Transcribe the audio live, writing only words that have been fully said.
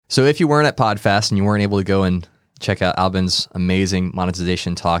So if you weren't at Podfest and you weren't able to go and check out Albin's amazing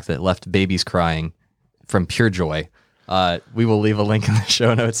monetization talk that left babies crying from pure joy, we will leave a link in the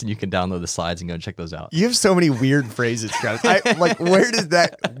show notes and you can download the slides and go check those out. You have so many weird phrases, Travis. Where does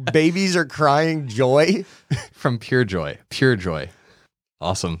that babies are crying joy? From pure joy. Pure joy.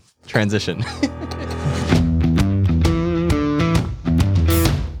 Awesome. Transition.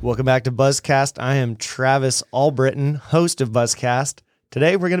 Welcome back to Buzzcast. I am Travis Albritton, host of Buzzcast.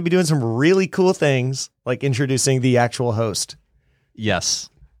 Today we're going to be doing some really cool things, like introducing the actual host. Yes.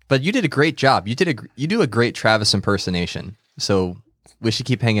 But you did a great job. You do a great Travis impersonation. So we should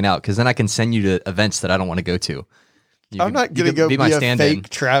keep hanging out because then I can send you to events that I don't want to go to. I'm not going to go be a fake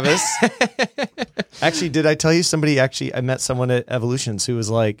Travis. Actually, did I tell you I met someone at Evolutions who was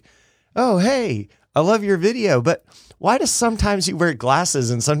like, oh, hey, I love your video, but why does sometimes you wear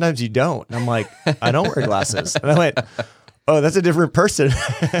glasses and sometimes you don't? And I'm like, I don't wear glasses. And I went, oh, that's a different person.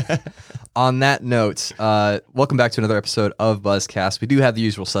 On that note, welcome back to another episode of Buzzcast. We do have the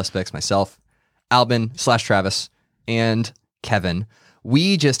usual suspects, myself, Albin/Travis, and Kevin.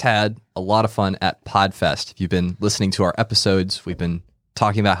 We just had a lot of fun at Podfest. If you've been listening to our episodes, we've been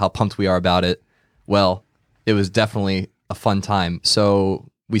talking about how pumped we are about it. Well, it was definitely a fun time. So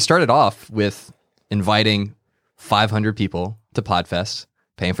we started off with inviting 500 people to Podfest,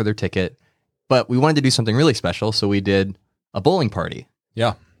 paying for their ticket, but we wanted to do something really special, so we did a bowling party.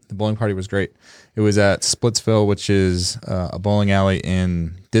 Yeah. The bowling party was great. It was at Splitsville, which is a bowling alley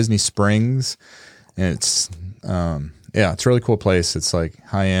in Disney Springs. And it's, it's a really cool place. It's like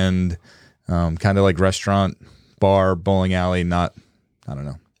high end, kind of like restaurant, bar, bowling alley, I don't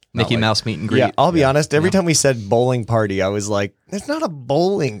know. Mickey Mouse meet and greet. Yeah, I'll be honest. Every time we said bowling party, I was like, it's not a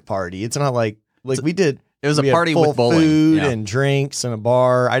bowling party. It's not like we did. It was a party with bowling. Food and drinks and a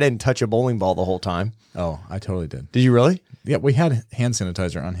bar. I didn't touch a bowling ball the whole time. Oh, I totally did. Did you really? Yeah, we had hand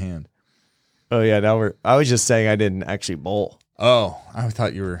sanitizer on hand. Oh yeah, I was just saying I didn't actually bowl. Oh, I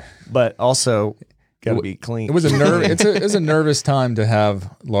thought you were. But also, gotta be clean. It was it's a nervous time to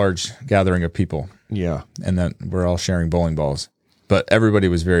have large gathering of people. Yeah, and then we're all sharing bowling balls. But everybody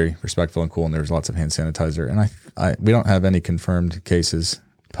was very respectful and cool, and there was lots of hand sanitizer. And we don't have any confirmed cases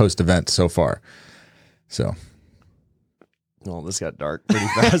post event so far. So. Well, this got dark pretty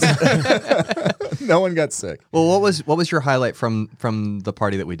fast. No one got sick. Well, what was your highlight from the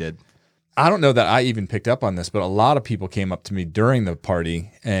party that we did? I don't know that I even picked up on this, but a lot of people came up to me during the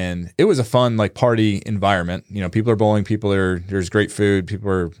party, and it was a fun party environment. You know, people are bowling, there's great food, people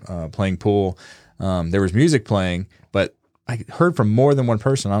are playing pool. There was music playing, but I heard from more than one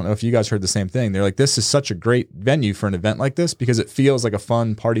person. I don't know if you guys heard the same thing. They're like, this is such a great venue for an event like this because it feels like a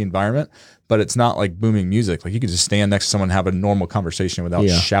fun party environment, but it's not like booming music. Like you could just stand next to someone and have a normal conversation without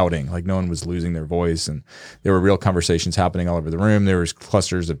shouting. Like no one was losing their voice, and there were real conversations happening all over the room. There was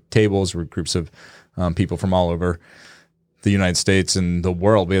clusters of tables, were groups of people from all over the United States and the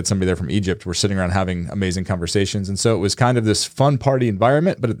world. We had somebody there from Egypt. We're sitting around having amazing conversations. And so it was kind of this fun party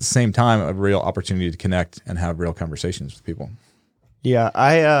environment, but at the same time, a real opportunity to connect and have real conversations with people. Yeah.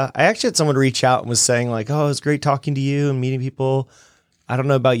 I actually had someone reach out and was saying like, oh, it's great talking to you and meeting people. I don't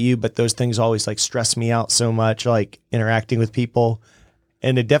know about you, but those things always stress me out so much, like interacting with people.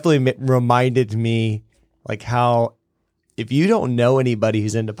 And it definitely reminded me how if you don't know anybody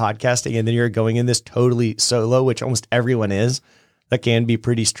who's into podcasting and then you're going in this totally solo, which almost everyone is, that can be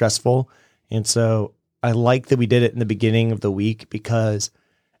pretty stressful. And so I like that we did it in the beginning of the week because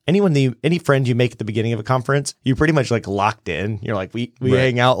any friend you make at the beginning of a conference, you pretty much locked in. You're like, we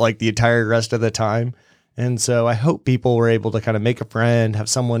hang out the entire rest of the time. And so I hope people were able to kind of make a friend, have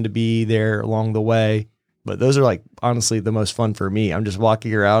someone to be there along the way. But those are honestly the most fun for me. I'm just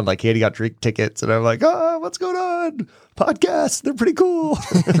walking around hey, I got drink tickets and I'm like, what's going on? Podcasts, they're pretty cool.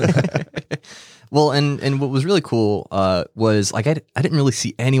 Well, and what was really cool was I didn't really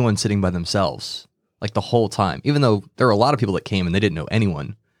see anyone sitting by themselves the whole time, even though there were a lot of people that came and they didn't know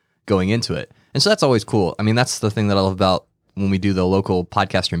anyone going into it. And so that's always cool. I mean, that's the thing that I love about when we do the local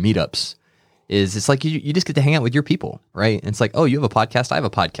podcaster meetups is it's you just get to hang out with your people, right? And it's oh, you have a podcast, I have a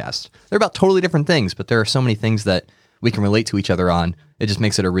podcast. They're about totally different things, but there are so many things that we can relate to each other on. It just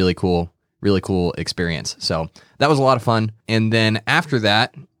makes it a really cool experience. So that was a lot of fun. And then after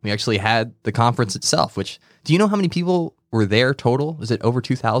that, we actually had the conference itself, which, do you know how many people were there total? Is it over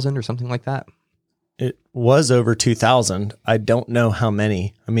 2,000 or something like that? It was over 2,000. I don't know how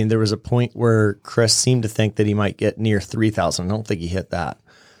many. I mean, there was a point where Chris seemed to think that he might get near 3,000. I don't think he hit that,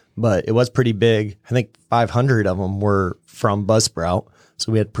 but it was pretty big. I think 500 of them were from Buzzsprout.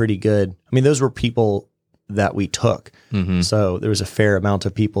 So we had pretty good. I mean, those were people that we took. Mm-hmm. So there was a fair amount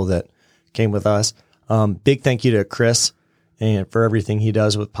of people that came with us. Big thank you to Chris and for everything he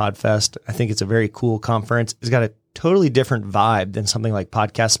does with Podfest. I think it's a very cool conference. It's got a totally different vibe than something like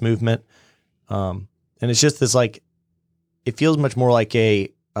Podcast Movement. And it's just this like, it feels much more like a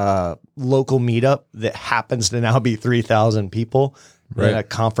local meetup that happens to now be 3,000 people than a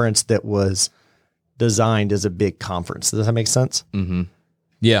conference that was designed as a big conference. Does that make sense? Mm-hmm.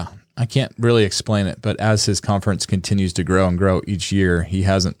 Yeah. I can't really explain it, but as his conference continues to grow and grow each year, he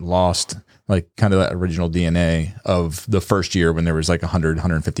hasn't lost like kind of that original DNA of the first year when there was like 100,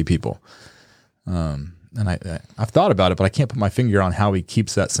 150 people. And I've thought about it, but I can't put my finger on how he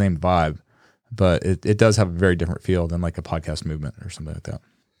keeps that same vibe. But it does have a very different feel than like a Podcast Movement or something like that.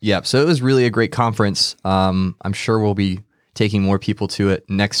 Yeah. So it was really a great conference. I'm sure we'll be taking more people to it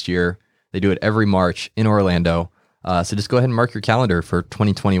next year. They do it every March in Orlando. So just go ahead and mark your calendar for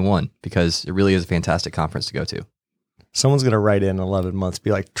 2021 because it really is a fantastic conference to go to. Someone's going to write in 11 months,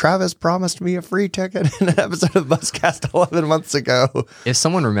 be like, Travis promised me a free ticket in an episode of Buzzcast 11 months ago. If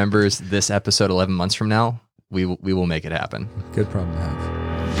someone remembers this episode 11 months from now, we will make it happen. Good problem to have.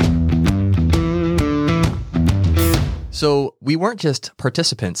 So we weren't just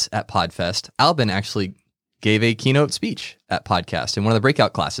participants at Podfest. Albin actually gave a keynote speech at Podcast in one of the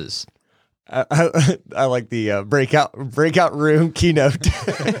breakout classes. I like the breakout room keynote.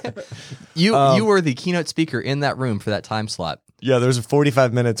 You were the keynote speaker in that room for that time slot. Yeah, there was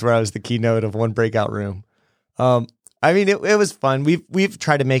 45 minutes where I was the keynote of one breakout room. I mean, it was fun. We've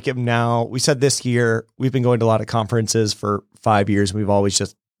tried to make it now. We said this year we've been going to a lot of conferences for 5 years. We've always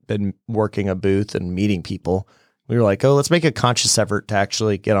just been working a booth and meeting people. We were like, oh, let's make a conscious effort to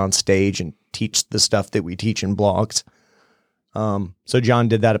actually get on stage and teach the stuff that we teach in blogs. So John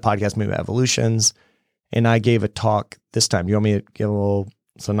did that at Podcast Movement Evolutions, and I gave a talk this time. You want me to give a little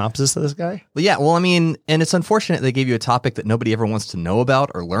synopsis of this guy? Well, yeah. Well, I mean, and it's unfortunate they gave you a topic that nobody ever wants to know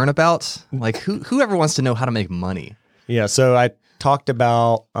about or learn about. Like, who ever wants to know how to make money? Yeah. So I talked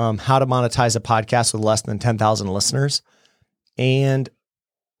about how to monetize a podcast with less than 10,000 listeners, and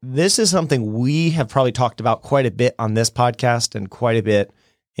this is something we have probably talked about quite a bit on this podcast and quite a bit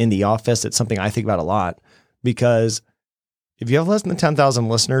in the office. It's something I think about a lot because if you have less than 10,000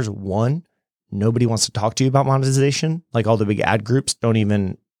 listeners, one, nobody wants to talk to you about monetization. Like all the big ad groups don't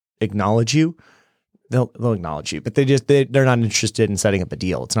even acknowledge you. They'll acknowledge you, but they're not interested in setting up a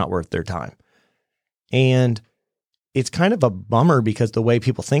deal. It's not worth their time. And it's kind of a bummer because the way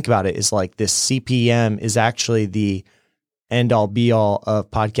people think about it is like this CPM is actually the end all be all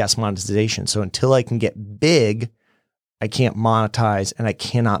of podcast monetization. So until I can get big, I can't monetize and I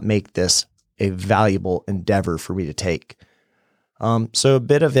cannot make this a valuable endeavor for me to take. So a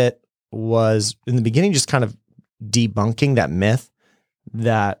bit of it was in the beginning, just kind of debunking that myth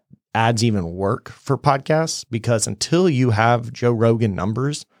that ads even work for podcasts, because until you have Joe Rogan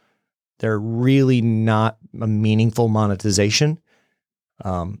numbers, they're really not a meaningful monetization.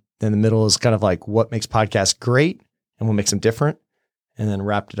 Then the middle is kind of like what makes podcasts great and what makes them different, and then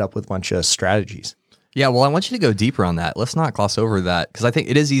wrapped it up with a bunch of strategies. Yeah, well, I want you to go deeper on that. Let's not gloss over that because I think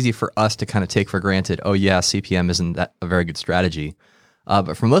it is easy for us to kind of take for granted, oh yeah, CPM isn't that a very good strategy.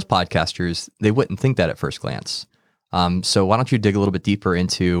 But for most podcasters, they wouldn't think that at first glance. So why don't you dig a little bit deeper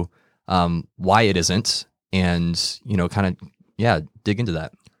into why it isn't and, dig into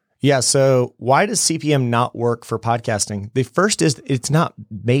that. Yeah, so why does CPM not work for podcasting? The first is it's not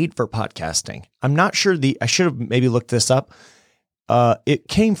made for podcasting. I'm not sure I should have maybe looked this up.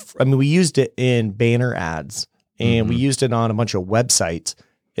 We used it in banner ads and we used it on a bunch of websites.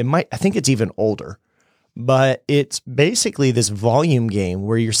 I think it's even older, but it's basically this volume game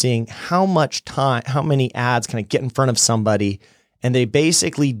where you're seeing how many ads can I get in front of somebody, and they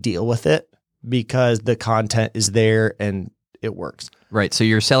basically deal with it because the content is there and it works. Right. So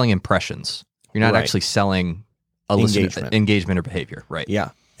you're selling impressions. You're not Right. actually selling a engagement or behavior. Right. Yeah.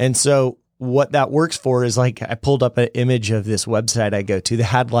 And so what that works for is like, I pulled up an image of this website I go to that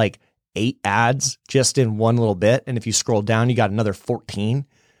had like 8 ads just in one little bit. And if you scroll down, you got another 14.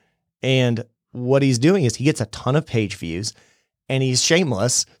 And what he's doing is he gets a ton of page views and he's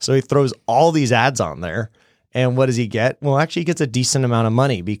shameless. So he throws all these ads on there. And what does he get? Well, actually he gets a decent amount of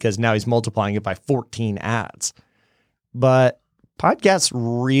money because now he's multiplying it by 14 ads. But podcasts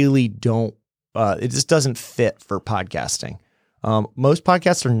really don't, it just doesn't fit for podcasting. Most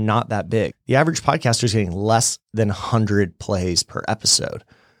podcasts are not that big. The average podcaster is getting less than 100 plays per episode.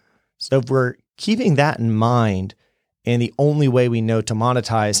 So if we're keeping that in mind, and the only way we know to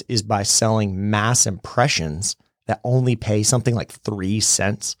monetize is by selling mass impressions that only pay something like 3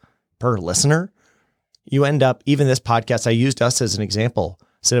 cents per listener, you end up, even this podcast, I used us as an example,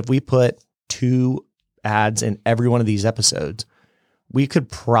 said if we put 2 ads in every one of these episodes, we could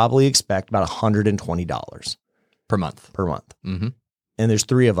probably expect about $120 per month. And there's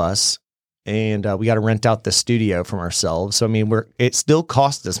 3 of us, and we got to rent out the studio from ourselves. So I mean, it still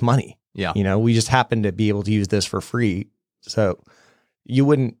costs us money. Yeah. You know, we just happen to be able to use this for free. So you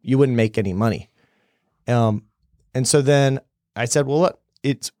wouldn't make any money. And so then I said, well, look,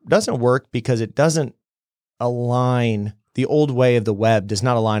 it doesn't work because it doesn't align. The old way of the web does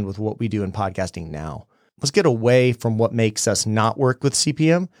not align with what we do in podcasting now. Let's get away from what makes us not work with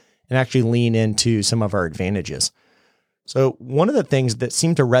CPM and actually lean into some of our advantages. So one of the things that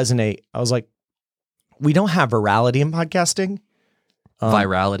seemed to resonate, I was like, we don't have virality in podcasting.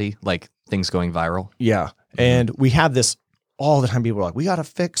 Virality, like things going viral. Yeah. And we have this all the time. People are like, we got to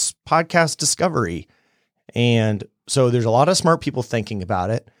fix podcast discovery. And so there's a lot of smart people thinking about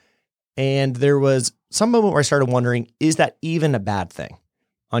it. And there was some moment where I started wondering, is that even a bad thing?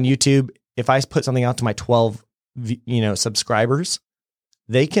 On YouTube, if I put something out to my 12, subscribers,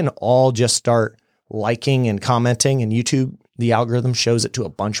 they can all just start liking and commenting, and YouTube, the algorithm shows it to a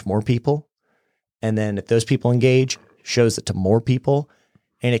bunch more people. And then if those people engage, shows it to more people,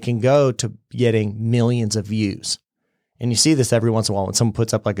 and it can go to getting millions of views. And you see this every once in a while when someone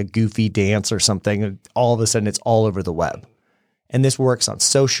puts up like a goofy dance or something, and all of a sudden it's all over the web. And this works on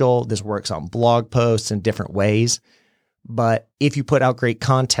social, this works on blog posts in different ways. But if you put out great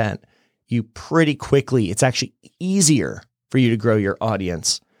content, you pretty quickly, it's actually easier for you to grow your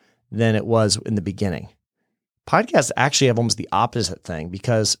audience than it was in the beginning. Podcasts actually have almost the opposite thing,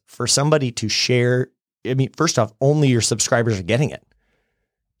 because for somebody to share, I mean, first off, only your subscribers are getting it.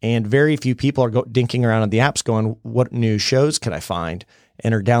 And very few people are dinking around on the apps going, what new shows can I find?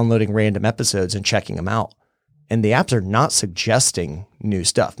 And are downloading random episodes and checking them out. And the apps are not suggesting new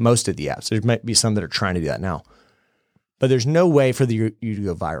stuff. Most of the apps, there might be some that are trying to do that now, but there's no way for you to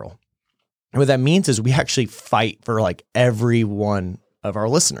go viral. And what that means is we actually fight for like every one of our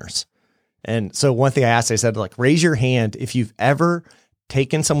listeners. And so one thing I asked, I said, like, raise your hand if you've ever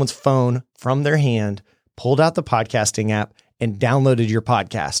taken someone's phone from their hand, pulled out the podcasting app, and downloaded your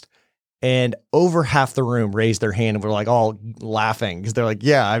podcast. And over half the room raised their hand and were like all laughing because they're like,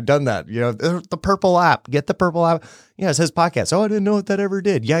 yeah, I've done that. You know, the purple app, get the purple app. Yeah, it says podcast. Oh, I didn't know what that ever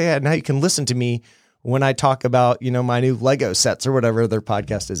did. Yeah. Now you can listen to me when I talk about, my new Lego sets or whatever their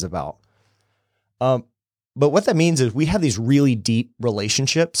podcast is about. But what that means is we have these really deep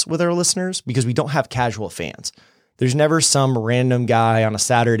relationships with our listeners because we don't have casual fans. There's never some random guy on a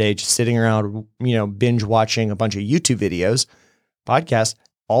Saturday just sitting around, binge watching a bunch of YouTube videos, podcasts.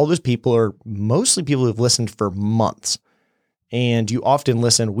 All those people are mostly people who've listened for months. And you often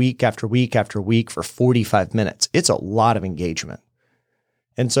listen week after week after week for 45 minutes. It's a lot of engagement.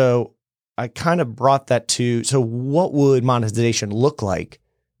 And so I kind of brought that to, so what would monetization look like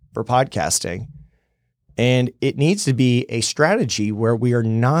for podcasting? And it needs to be a strategy where we are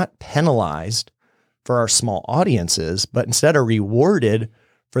not penalized for our small audiences, but instead are rewarded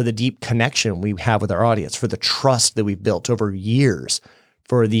for the deep connection we have with our audience, for the trust that we've built over years,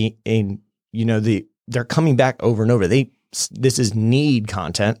 for they're coming back over and over. This is need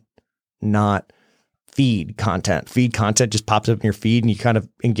content, not feed content. Feed content just pops up in your feed and you kind of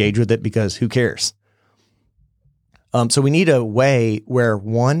engage with it because who cares? So we need a way where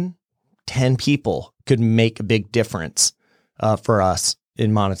 10 people could make a big difference for us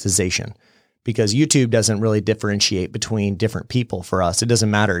in monetization, because YouTube doesn't really differentiate between different people for us. It doesn't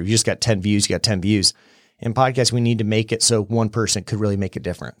matter. If you just got 10 views, you got 10 views. In podcasts, we need to make it so one person could really make a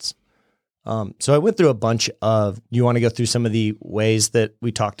difference. So I went through a bunch of, you want to go through some of the ways that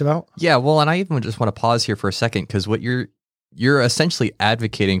we talked about? Yeah, well, and I even just want to pause here for a second, because what you're essentially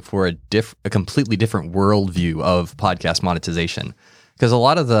advocating for a completely different worldview of podcast monetization. Because a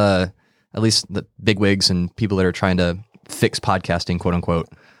lot of at least the bigwigs and people that are trying to fix podcasting, quote unquote,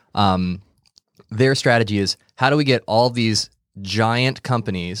 their strategy is, how do we get all these giant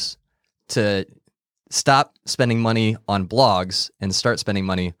companies to stop spending money on blogs and start spending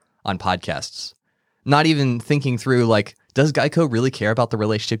money on podcasts? Not even thinking through, like, does Geico really care about the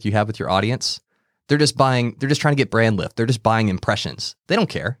relationship you have with your audience? They're just trying to get brand lift. They're just buying impressions. They don't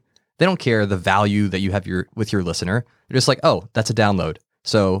care. They don't care the value that you have with your listener. They're just like, oh, that's a download.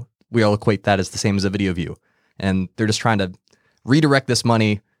 So we all equate that as the same as a video view. And they're just trying to redirect this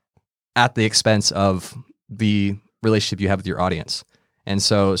money at the expense of the relationship you have with your audience. And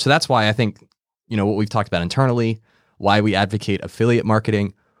so that's why I think, what we've talked about internally, why we advocate affiliate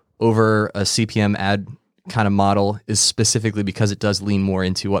marketing over a CPM ad kind of model, is specifically because it does lean more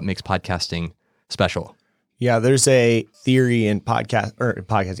into what makes podcasting special. Yeah, there's a theory in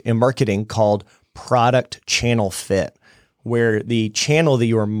in marketing called product channel fit, where the channel that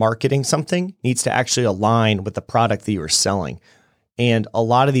you are marketing something needs to actually align with the product that you are selling. And a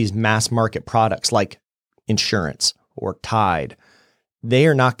lot of these mass market products, like insurance or Tide, they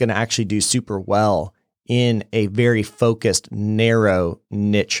are not going to actually do super well in a very focused, narrow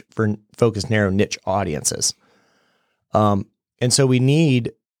niche audiences. And so we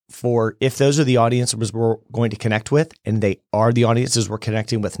need if those are the audiences we're going to connect with, and they are the audiences we're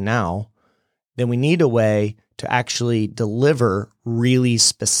connecting with now, then we need a way to actually deliver really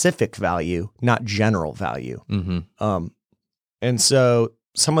specific value, not general value. Mm-hmm. And so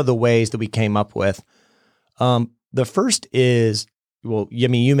some of the ways that we came up with, the first is, well, I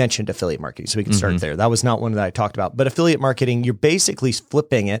mean, you mentioned affiliate marketing, so we can start there. That was not one that I talked about, but affiliate marketing, you're basically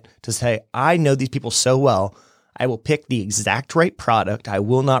flipping it to say, I know these people so well, I will pick the exact right product. I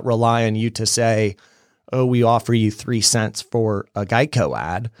will not rely on you to say, oh, we offer you 3 cents for a Geico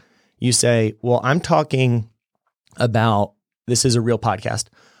ad. You say, well, I'm talking about, this is a real podcast.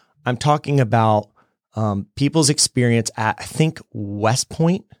 I'm talking about people's experience at, I think, West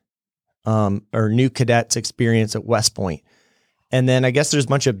Point, or new cadets' experience at West Point. And then I guess there's a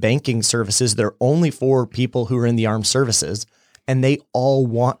bunch of banking services that are only for people who are in the armed services, and they all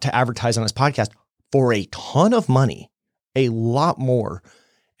want to advertise on his podcast for a ton of money, a lot more.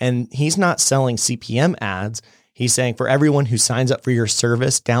 And he's not selling CPM ads. He's saying for everyone who signs up for your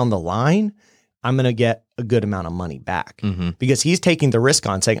service down the line, I'm going to get a good amount of money back, because he's taking the risk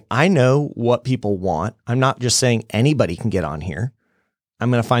on saying, I know what people want. I'm not just saying anybody can get on here. I'm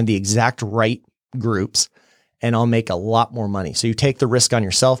going to find the exact right groups, and I'll make a lot more money. So you take the risk on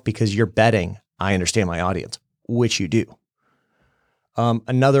yourself because you're betting, I understand my audience, which you do.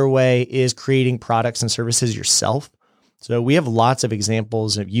 Another way is creating products and services yourself. So we have lots of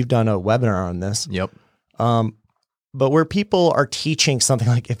examples. You've done a webinar on this. Yep. But where people are teaching something,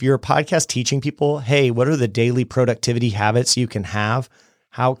 like if you're a podcast teaching people, hey, what are the daily productivity habits you can have?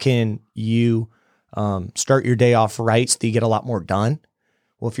 How can you start your day off right so that you get a lot more done?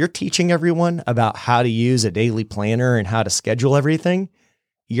 Well, if you're teaching everyone about how to use a daily planner and how to schedule everything,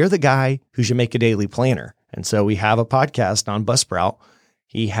 you're the guy who should make a daily planner. And so we have a podcast on Buzzsprout.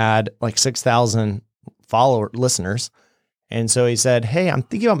 He had like 6,000 listeners. And so he said, hey, I'm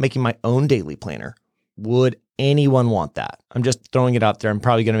thinking about making my own daily planner. Would anyone want that? I'm just throwing it out there. I'm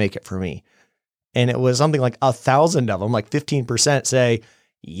probably going to make it for me. And it was something like 1,000 of them, like 15% say,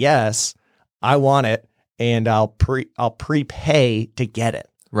 yes, I want it. And I'll prepay to get it.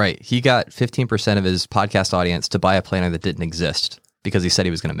 Right. He got 15% of his podcast audience to buy a planner that didn't exist because he said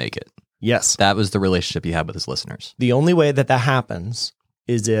he was going to make it. Yes. That was the relationship he had with his listeners. The only way that happens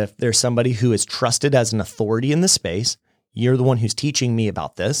is if there's somebody who is trusted as an authority in the space. You're the one who's teaching me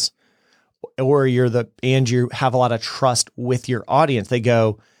about this, or you have a lot of trust with your audience. They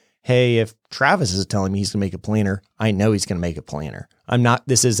go, hey, if Travis is telling me he's going to make a planner, I know he's going to make a planner.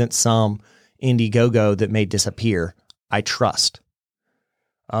 This isn't some Indiegogo that may disappear. I trust.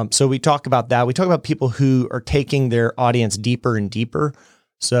 So we talk about that. We talk about people who are taking their audience deeper and deeper.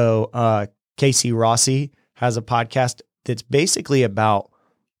 So Casey Rossi has a podcast that's basically about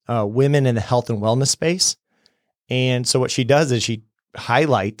women in the health and wellness space. And so what she does is she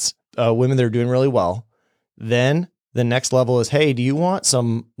highlights women that are doing really well. Then the next level is, hey, do you want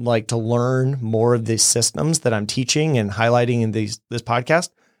to learn more of these systems that I'm teaching and highlighting in this podcast?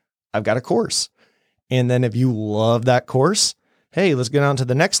 I've got a course. And then if you love that course, hey, let's go down to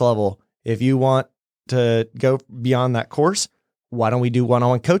the next level. If you want to go beyond that course, why don't we do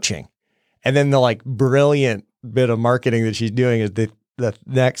one-on-one coaching? And then the brilliant bit of marketing that she's doing is the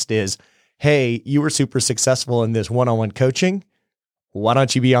next is, hey, you were super successful in this one-on-one coaching. Why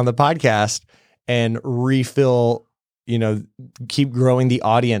don't you be on the podcast and refill, keep growing the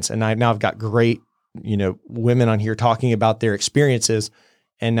audience? And I've got great, women on here talking about their experiences.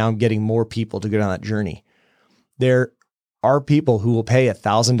 And now I'm getting more people to go down that journey. There are people who will pay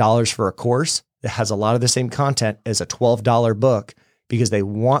 $1,000 for a course that has a lot of the same content as a $12 book because they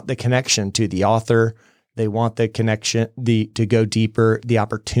want the connection to the author. They want the connection, to go deeper, the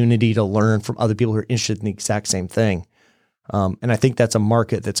opportunity to learn from other people who are interested in the exact same thing. And I think that's a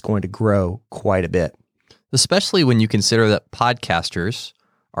market that's going to grow quite a bit. Especially when you consider that podcasters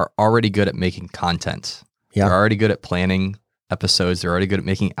are already good at making content. Yeah. They're already good at planning episodes. They're already good at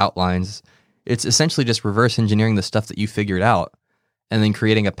making outlines. It's essentially just reverse engineering the stuff that you figured out and then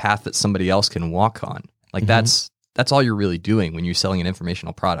creating a path that somebody else can walk on. That's all you're really doing when you're selling an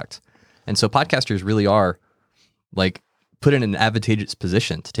informational product. And so podcasters really are put in an advantageous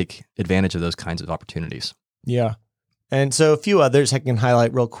position to take advantage of those kinds of opportunities. Yeah. And so a few others I can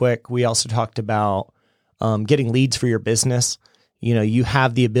highlight real quick. We also talked about getting leads for your business. You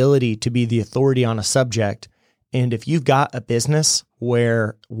have the ability to be the authority on a subject. And if you've got a business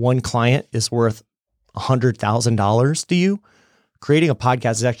where one client is worth $100,000 to you, creating a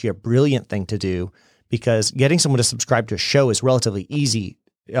podcast is actually a brilliant thing to do because getting someone to subscribe to a show is relatively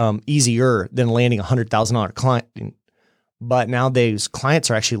easier than landing a $100,000 client. But now those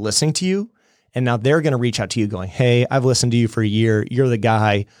clients are actually listening to you, and now they're going to reach out to you going, hey, I've listened to you for a year. You're the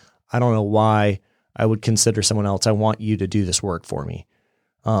guy. I don't know why I would consider someone else. I want you to do this work for me.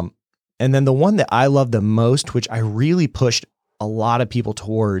 And then the one that I love the most, which I really pushed a lot of people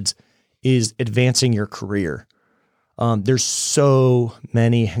towards, is advancing your career. There's so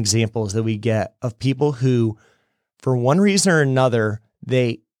many examples that we get of people who, for one reason or another,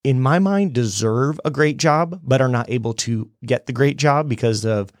 they, in my mind, deserve a great job, but are not able to get the great job because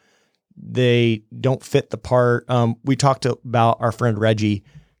of they don't fit the part. We talked about our friend Reggie,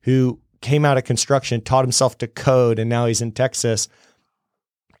 who came out of construction, taught himself to code, and now he's in Texas.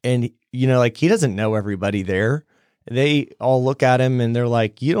 And, like he doesn't know everybody there. They all look at him and they're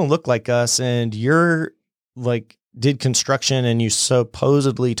like, you don't look like us. And you're like, did construction and you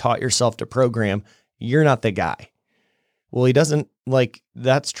supposedly taught yourself to program. You're not the guy. Well, he doesn't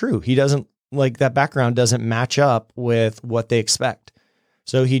that's true. He doesn't that background doesn't match up with what they expect.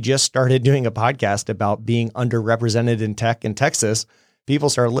 So he just started doing a podcast about being underrepresented in tech in Texas. People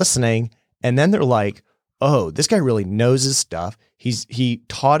start listening, and then they're like, oh, this guy really knows his stuff. He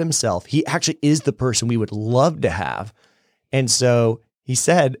taught himself. He actually is the person we would love to have. And so he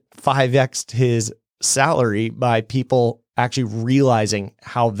said 5x'd his salary by people actually realizing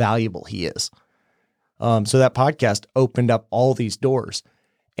how valuable he is. So that podcast opened up all these doors.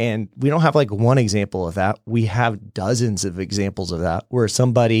 And we don't have one example of that. We have dozens of examples of that where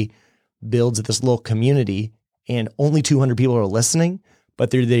somebody builds this little community and only 200 people are listening, but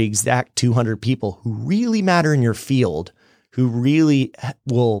they're the exact 200 people who really matter in your field, who really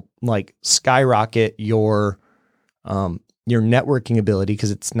will skyrocket your networking ability,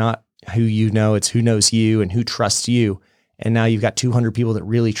 because it's not who you know, it's who knows you and who trusts you. And now you've got 200 people that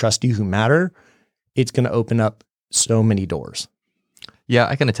really trust you who matter. It's going to open up so many doors. Yeah,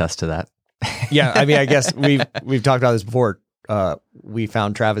 I can attest to that. Yeah, I mean, I guess we've talked about this before. We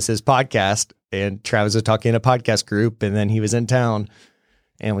found Travis's podcast, and Travis was talking in a podcast group, and then he was in town,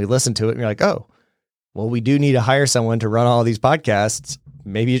 and we listened to it, and you're like, oh, well, we do need to hire someone to run all these podcasts.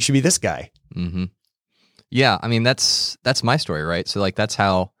 Maybe it should be this guy. Mm-hmm. Yeah, I mean, that's my story, right? So that's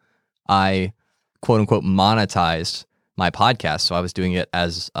how I quote unquote monetized my podcast. So I was doing it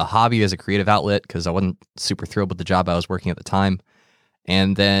as a hobby, as a creative outlet, because I wasn't super thrilled with the job I was working at the time.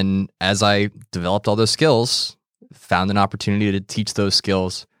 And then as I developed all those skills, found an opportunity to teach those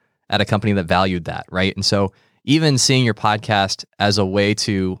skills at a company that valued that, right? And so even seeing your podcast as a way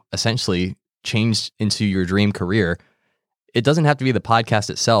to essentially change into your dream career, it doesn't have to be the podcast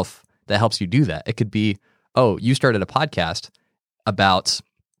itself that helps you do that. It could be, oh, you started a podcast about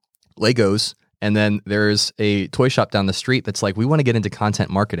Legos, and then there's a toy shop down the street that's like, we want to get into content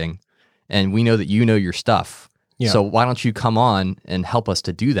marketing, and we know that you know your stuff. Yeah. So why don't you come on and help us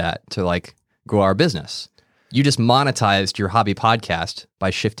to do that, to grow our business? You just monetized your hobby podcast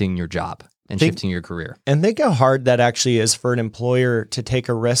by shifting your job and shifting your career. And think how hard that actually is for an employer to take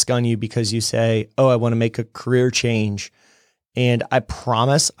a risk on you because you say, oh, I want to make a career change, and I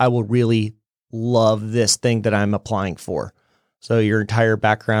promise I will really love this thing that I'm applying for. So your entire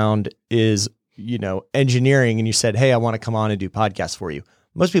background is, engineering, and you said, hey, I want to come on and do podcasts for you.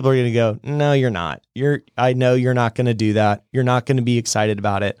 Most people are going to go, no, you're not. I know you're not going to do that. You're not going to be excited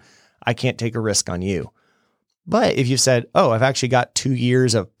about it. I can't take a risk on you. But if you said, oh, I've actually got 2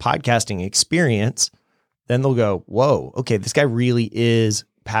 years of podcasting experience, then they'll go, whoa, okay, this guy really is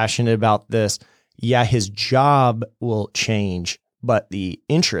passionate about this. Yeah, his job will change, but the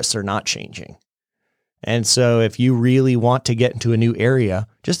interests are not changing. And so if you really want to get into a new area,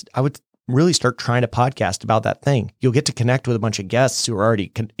 I would really start trying to podcast about that thing. You'll get to connect with a bunch of guests who are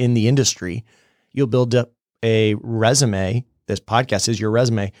already in the industry. You'll build up a resume. This podcast is your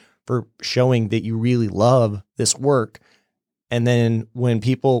resume for showing that you really love this work. And then when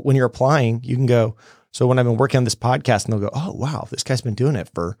you're applying, you can go, so when I've been working on this podcast, and they'll go, oh, wow, this guy's been doing it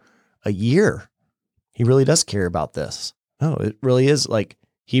for a year. He really does care about this. Oh, it really is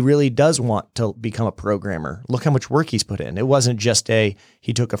he really does want to become a programmer. Look how much work he's put in. It wasn't just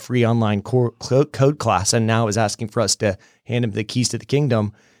he took a free online code class and now is asking for us to hand him the keys to the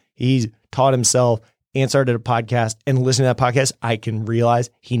kingdom. He's taught himself and started a podcast, and listening to that podcast, I can realize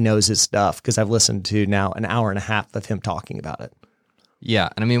he knows his stuff because I've listened to now an hour and a half of him talking about it. Yeah.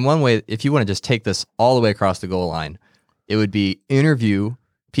 And I mean, one way, if you want to just take this all the way across the goal line, it would be interview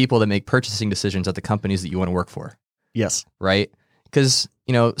people that make purchasing decisions at the companies that you want to work for. Yes. Right? Because,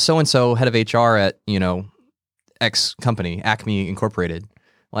 so-and-so head of HR at, X company, Acme Incorporated,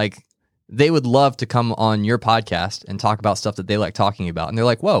 they would love to come on your podcast and talk about stuff that they like talking about. And they're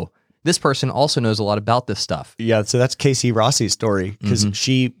like, whoa, this person also knows a lot about this stuff. Yeah, so that's Casey Rossi's story, because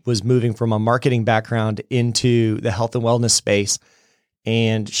she was moving from a marketing background into the health and wellness space,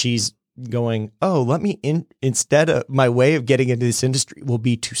 and she's going, oh, let me instead of my way of getting into this industry will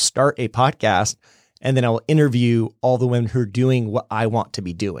be to start a podcast, and then I'll interview all the women who are doing what I want to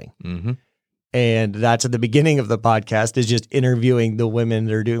be doing. Mm-hmm. And that's at the beginning of the podcast, is just interviewing the women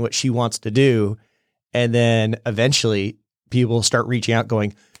that are doing what she wants to do. And then eventually people start reaching out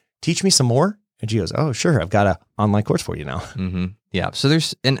going, teach me some more. And she goes, oh, sure. I've got an online course for you now. Mm-hmm. Yeah. So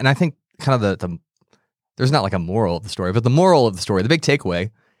there's, and I think kind of the there's not like a moral of the story, but the moral of the story, the big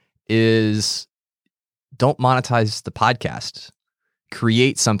takeaway is don't monetize the podcast.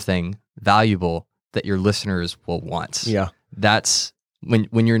 Create something valuable that your listeners will want. Yeah. That's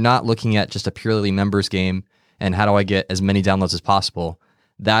when you're not looking at just a purely numbers game and how do I get as many downloads as possible.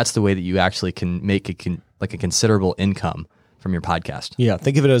 That's the way that you actually can make a considerable income from your podcast. Yeah.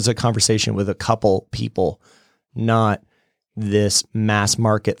 Think of it as a conversation with a couple people, not this mass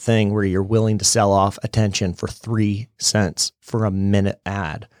market thing where you're willing to sell off attention for 3 cents for a minute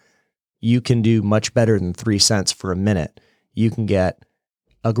ad. You can do much better than 3 cents for a minute. You can get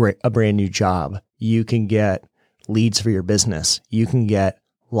a brand new job. You can get leads for your business. You can get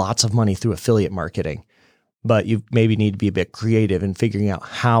lots of money through affiliate marketing, but you maybe need to be a bit creative in figuring out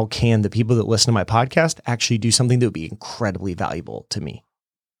how can the people that listen to my podcast actually do something that would be incredibly valuable to me.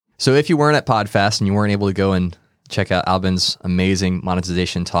 So if you weren't at Podfest and you weren't able to go and check out Albin's amazing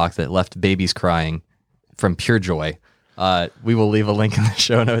monetization talk that left babies crying from pure joy, we will leave a link in the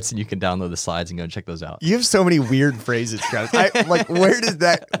show notes and you can download the slides and go and check those out. You have so many weird phrases, Travis. Like, where does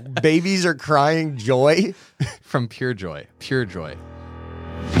that babies are crying joy? From pure joy, pure joy.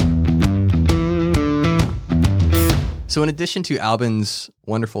 So in addition to Albin's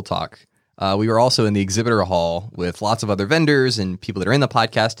wonderful talk, we were also in the exhibitor hall with lots of other vendors and people that are in the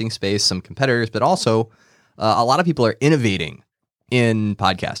podcasting space, some competitors, but also a lot of people are innovating in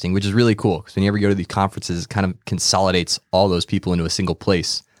podcasting, which is really cool because when you ever go to these conferences, it kind of consolidates all those people into a single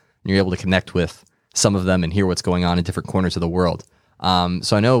place. And you're able to connect with some of them and hear what's going on in different corners of the world.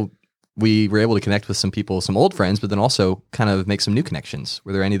 So I know we were able to connect with some people, some old friends, but then also kind of make some new connections.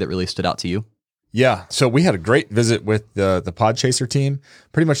 Were there any that really stood out to you? Yeah. So we had a great visit with the Podchaser team.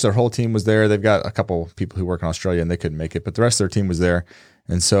 Pretty much their whole team was there. They've got a couple people who work in Australia and they couldn't make it, but the rest of their team was there.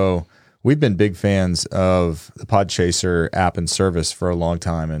 And so we've been big fans of the Podchaser app and service for a long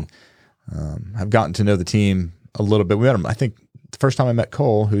time, and have gotten to know the team a little bit. We met him, I think the first time I met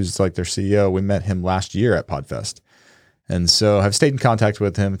Cole, who's like their CEO, we met him last year at Podfest. And so I've stayed in contact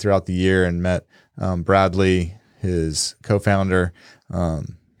with him throughout the year and met Bradley, his co-founder.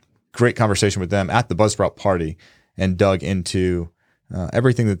 Great conversation with them at the Buzzsprout party and dug into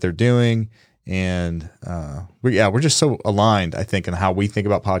everything that they're doing. And we're just so aligned, I think, in how we think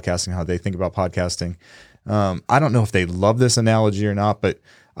about podcasting, how they think about podcasting. I don't know if they love this analogy or not, but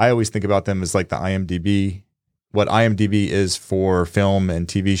I always think about them as like the IMDb. What IMDb is for film and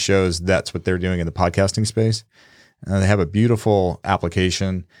TV shows, that's what they're doing in the podcasting space. They have a beautiful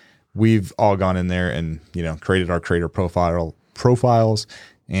application. We've all gone in there and created our creator profiles,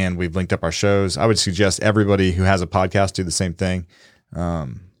 and we've linked up our shows. I would suggest everybody who has a podcast do the same thing.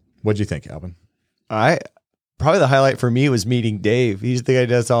 What'd you think, Alvin? Probably the highlight for me was meeting Dave. He's the guy who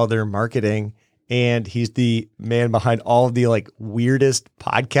does all their marketing, and he's the man behind all of the like weirdest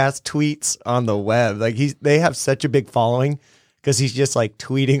podcast tweets on the web. Like they have such a big following because he's just like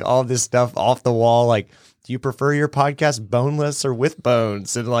tweeting all this stuff off the wall. Like, do you prefer your podcast boneless or with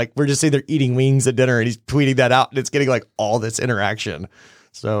bones? And like, we're just saying they're eating wings at dinner and he's tweeting that out and it's getting like all this interaction.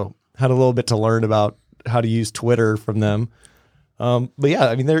 So had a little bit to learn about how to use Twitter from them. But yeah,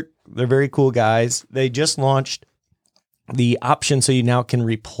 I mean, they're very cool guys. They just launched the option so you now can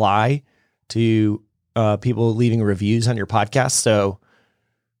reply to people leaving reviews on your podcast. So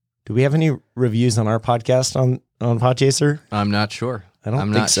do we have any reviews on our podcast on Podchaser? I'm not sure.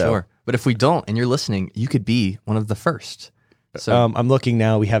 I'm not sure. But if we don't and you're listening, you could be one of the first. So I'm looking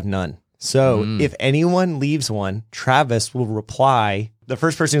now. We have none. So if anyone leaves one, Travis will reply. The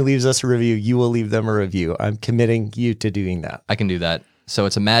first person who leaves us a review, you will leave them a review. I'm committing you to doing that. I can do that. So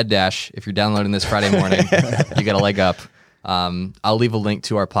it's a mad dash. If you're downloading this Friday morning, you got a leg up. I'll leave a link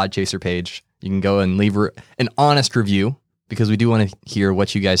to our Podchaser page. You can go and leave an honest review because we do want to hear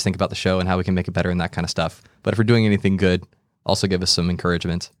what you guys think about the show and how we can make it better and that kind of stuff. But if we're doing anything good, also give us some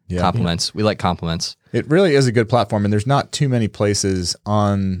encouragement, compliments. Yeah. We like compliments. It really is a good platform, and there's not too many places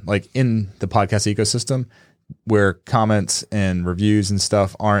in the podcast ecosystem where comments and reviews and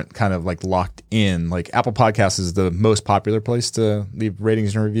stuff aren't kind of like locked in. Like Apple Podcasts is the most popular place to leave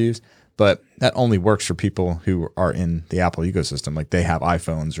ratings and reviews, but that only works for people who are in the Apple ecosystem, like they have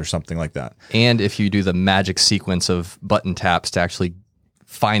iPhones or something like that. And if you do the magic sequence of button taps to actually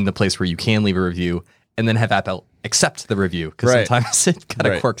find the place where you can leave a review and then have Apple accept the review, because sometimes it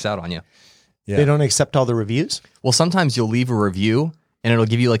kind of quirks out on you. Yeah. They don't accept all the reviews? Well, sometimes you'll leave a review and it'll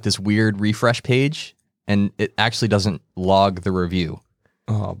give you like this weird refresh page and it actually doesn't log the review.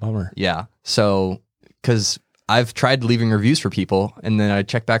 Oh, bummer. Yeah. So, because I've tried leaving reviews for people and then I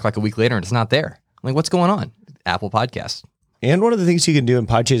check back like a week later and it's not there. I'm like, what's going on? Apple Podcasts. And one of the things you can do in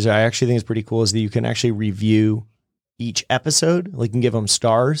Podchaser, I actually think is pretty cool, is that you can actually review each episode. Like, you can give them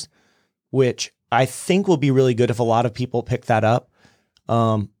stars, which I think will be really good if a lot of people pick that up.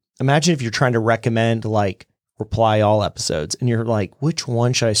 Imagine if you're trying to recommend like reply all episodes and you're like, which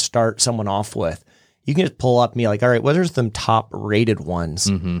one should I start someone off with? You can just pull up and be like, all right, what are some top rated ones?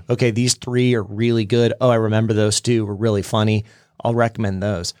 Mm-hmm. Okay, these 3 are really good. Oh, I remember those 2 were really funny. I'll recommend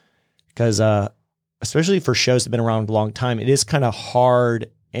those. Because especially for shows that have been around a long time, it is kind of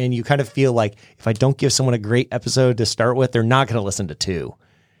hard. And you kind of feel like if I don't give someone a great episode to start with, they're not going to listen to 2.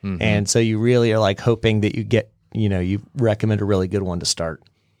 Mm-hmm. And so you really are like hoping that you get, you recommend a really good one to start.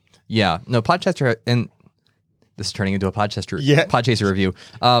 Yeah. No, Podchaser, and this is turning into a Podchaser review.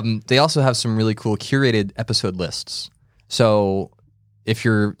 They also have some really cool curated episode lists. So if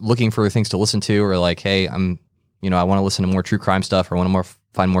you're looking for things to listen to, or like, hey, I want to listen to more true crime stuff, or I want to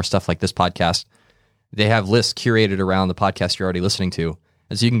find more stuff like this podcast, they have lists curated around the podcast you're already listening to.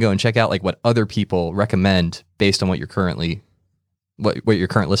 And so you can go and check out like what other people recommend based on what your current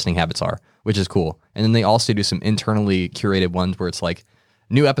listening habits are, which is cool. And then they also do some internally curated ones where it's like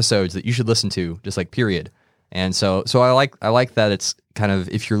new episodes that you should listen to, just like period. And so I like that it's kind of,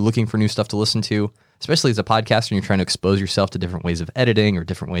 if you're looking for new stuff to listen to, especially as a podcaster and you're trying to expose yourself to different ways of editing or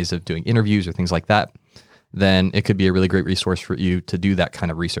different ways of doing interviews or things like that, then it could be a really great resource for you to do that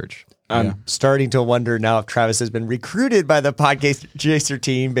kind of research. I'm starting to wonder now if Travis has been recruited by the Podchaser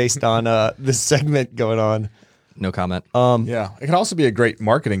team based on this segment going on. No comment. Yeah. It can also be a great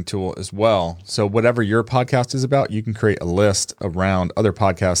marketing tool as well. So whatever your podcast is about, you can create a list around other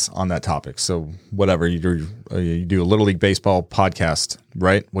podcasts on that topic. So whatever you do a Little League Baseball podcast,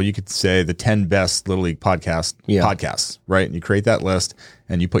 right? Well, you could say the 10 best Little League podcasts, right? And you create that list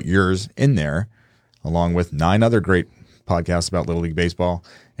and you put yours in there along with 9 other great podcasts about Little League Baseball.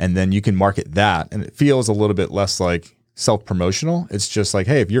 And then you can market that. And it feels a little bit less like self-promotional. It's just like,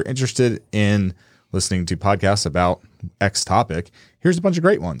 hey, if you're interested in listening to podcasts about X topic, here's a bunch of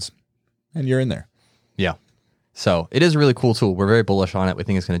great ones. And you're in there. Yeah. So it is a really cool tool. We're very bullish on it. We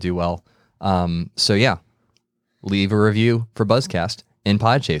think it's going to do well. So yeah, leave a review for Buzzcast in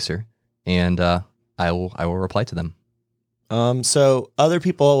Podchaser, and I will reply to them. So other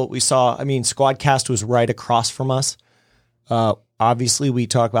people we saw, Squadcast was right across from us. Obviously, we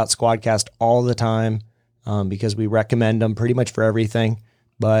talk about Squadcast all the time because we recommend them pretty much for everything.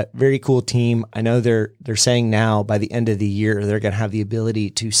 But very cool team. I know they're saying now by the end of the year they're going to have the ability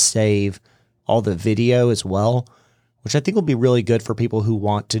to save all the video as well, which I think will be really good for people who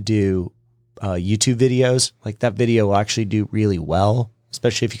want to do YouTube videos. Like, that video will actually do really well,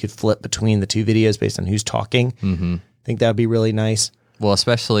 especially if you could flip between the 2 videos based on who's talking. Mm-hmm. I think that would be really nice. Well,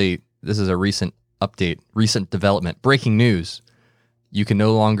 especially, this is a recent update, recent development, breaking news. You can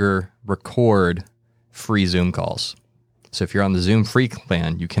no longer record free Zoom calls. So if you're on the Zoom free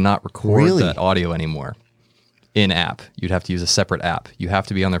plan, you cannot record that audio anymore in app. You'd have to use a separate app. You have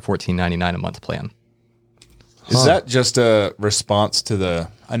to be on their $14.99 a month plan. Is that just a response to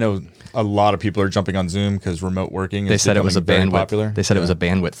I know a lot of people are jumping on Zoom because remote working is it was a bandwidth popular. They said it was a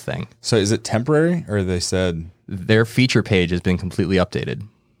bandwidth thing. So is it temporary, or they said their feature page has been completely updated?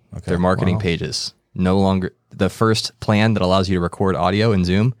 Okay. Their marketing pages no longer, the first plan that allows you to record audio in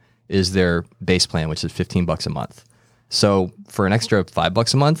Zoom is their base plan, which is $15 a month. So for an extra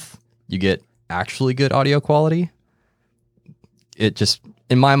 $5 a month, you get actually good audio quality. It just,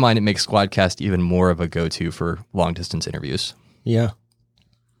 in my mind, it makes Squadcast even more of a go-to for long distance interviews. Yeah.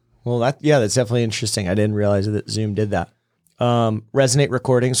 Well, that's definitely interesting. I didn't realize that Zoom did that. Resonate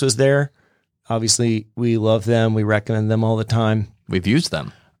Recordings was there. Obviously, we love them. We recommend them all the time. We've used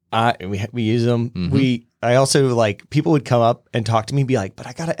them. We use them. Mm-hmm. I also, people would come up and talk to me and be like, but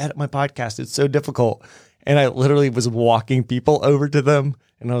I got to edit my podcast. It's so difficult. And I literally was walking people over to them.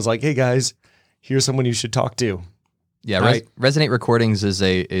 And I was like, hey guys, here's someone you should talk to. Yeah. Resonate Recordings is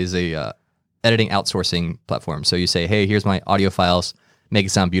a editing outsourcing platform. So you say, hey, here's my audio files, make it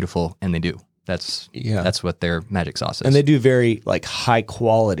sound beautiful. And they do. That's what their magic sauce is. And they do very high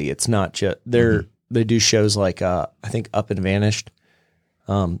quality. It's not just, they do shows like, I think Up and Vanished.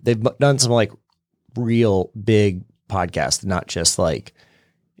 They've done some real big podcasts, not just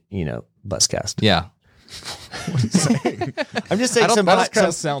Buzzcast. Yeah. I'm just saying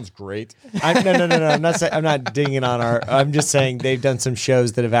Podcast sounds great. No. I'm not saying, I'm not dinging on our. I'm just saying they've done some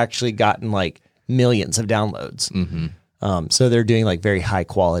shows that have actually gotten like millions of downloads. Mm-hmm. So they're doing like very high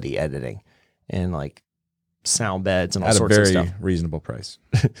quality editing and like sound beds and all At sorts a of very stuff. reasonable price.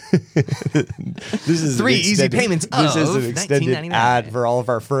 This is 3 easy payments This is of an extended $19.99. ad for all of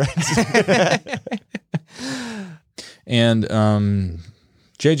our friends. And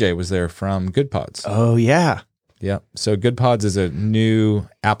JJ was there from Good Pods. Oh yeah. Yeah. So Good Pods is a new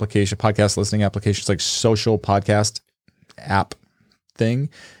application, podcast listening application. It's like social podcast app thing.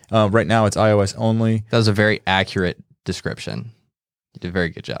 Right now it's iOS only. That was a very accurate description. You did a very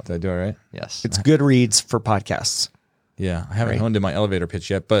good job. Did I do it right? Yes. It's Goodreads for podcasts. Yeah. I haven't Right. honed in my elevator pitch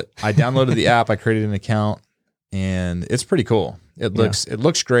yet, but I downloaded the app. I created an account and it's pretty cool. It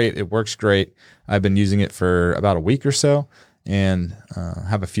looks great. It works great. I've been using it for about a week or so and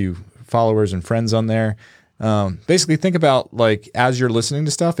have a few followers and friends on there. Basically think about like as you're listening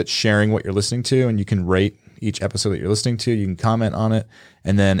to stuff, it's sharing what you're listening to and you can rate each episode that you're listening to. You can comment on it.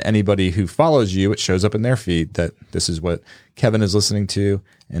 And then anybody who follows you, it shows up in their feed that this is what Kevin is listening to.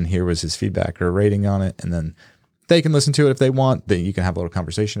 And here was his feedback or rating on it. And then they can listen to it if they want. Then you can have a little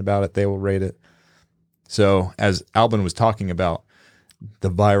conversation about it. They will rate it. So as Albin was talking about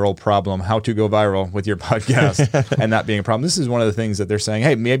the viral problem, how to go viral with your podcast and that being a problem, this is one of the things that they're saying,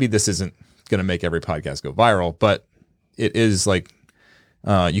 hey, maybe this isn't going to make every podcast go viral, but it is like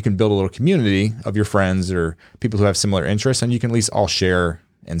you can build a little community of your friends or people who have similar interests, and you can at least all share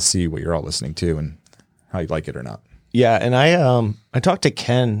and see what you're all listening to and how you like it or not. Yeah, and I talked to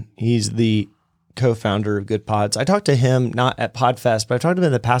Ken. He's the co-founder of Good Pods. I talked to him not at Podfest, but I talked to him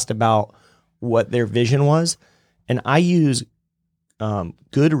in the past about what their vision was. And I use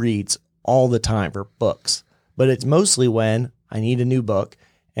Goodreads all the time for books, but it's mostly when I need a new book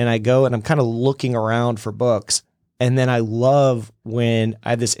and I go and I'm kind of looking around for books. And then I love when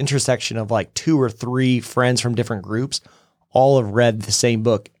I have this intersection of like 2 or 3 friends from different groups all have read the same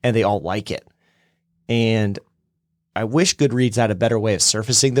book and they all like it. And I wish Goodreads had a better way of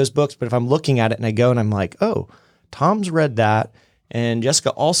surfacing those books. But if I'm looking at it and I go and I'm like, oh, Tom's read that and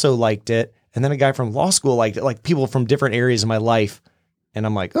Jessica also liked it. And then a guy from law school liked it, like people from different areas of my life. And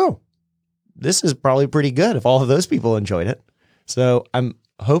I'm like, oh, this is probably pretty good if all of those people enjoyed it. So I'm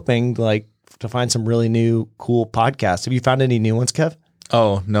hoping like to find some really new, cool podcasts. Have you found any new ones, Kev?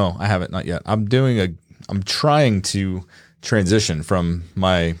 Oh, no, I haven't. Not yet. I'm trying to transition from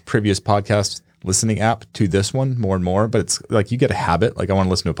my previous podcast listening app to this one more and more, but it's like you get a habit. Like I want to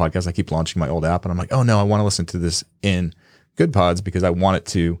listen to a podcast. I keep launching my old app and I'm like, oh no, I want to listen to this in Good Pods because I want it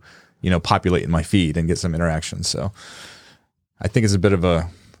to, populate in my feed and get some interaction. So I think it's a bit of a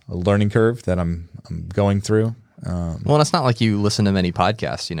learning curve that I'm going through. Well, and it's not like you listen to many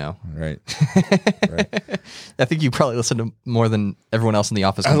podcasts, Right. I think you probably listen to more than everyone else in the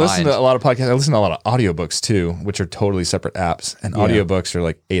office I combined. listen to a lot of podcasts. I listen to a lot of audiobooks too, which are totally separate apps. And audiobooks are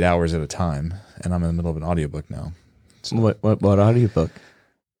like 8 hours at a time. And I'm in the middle of an audiobook now. So, what audiobook?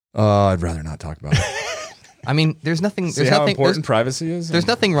 I'd rather not talk about it. I mean, there's nothing. See There's how nothing. important privacy is? There's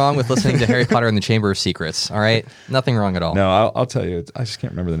nothing wrong with listening to Harry Potter and the Chamber of Secrets. All right, nothing wrong at all. No, I'll tell you. I just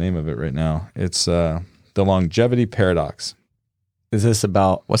can't remember the name of it right now. It's the longevity paradox. Is this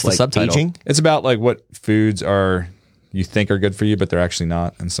about What's the subtitle? aging? It's about like what foods you think are good for you, but they're actually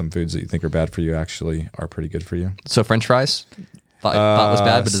not, and some foods that you think are bad for you actually are pretty good for you. So French fries thought was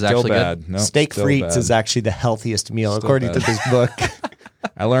bad, but is Still actually bad. good. Nope, Steak still frites bad. is actually the healthiest meal, Still according bad. to this book.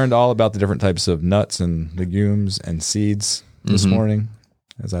 I learned all about the different types of nuts and legumes and seeds this morning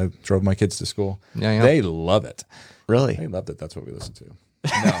as I drove my kids to school. Yeah. They love it. Really? They loved it. That's what we listen to.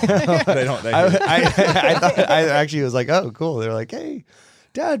 No, they don't. They I thought I actually was like, oh, cool. They're like, hey,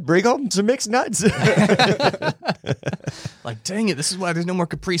 Dad, bring home some mixed nuts. Like, dang it, this is why there's no more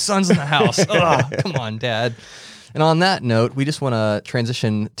Capri Suns in the house. Ugh, come on, Dad. And on that note, we just want to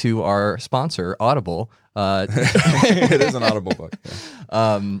transition to our sponsor, Audible. it is an audible book.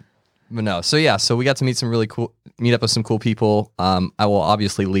 Yeah. But no, so we got to meet up with some cool people. I will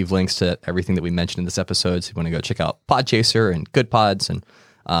obviously leave links to everything that we mentioned in this episode. So if you want to go check out Podchaser and Good Pods and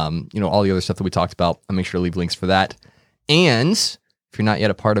all the other stuff that we talked about, I'll make sure to leave links for that. And if you're not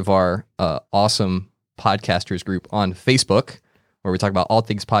yet a part of our awesome podcasters group on Facebook, where we talk about all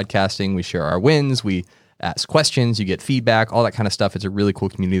things podcasting, we share our wins, we ask questions, you get feedback, all that kind of stuff. It's a really cool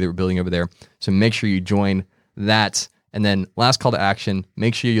community that we're building over there. So make sure you join that. And then last call to action,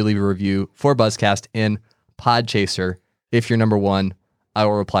 make sure you leave a review for Buzzcast in Podchaser. If you're number 1, I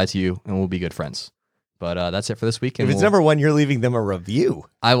will reply to you and we'll be good friends. But that's it for this week. If And it's number one, you're leaving them a review.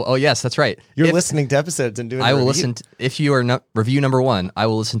 oh yes, that's right. You're listening to episodes and doing. I will review. listen. If you are review number one, I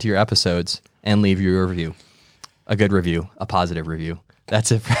will listen to your episodes and leave you a review, a good review, a positive review.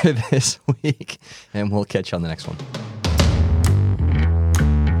 That's it for this week, and we'll catch you on the next one.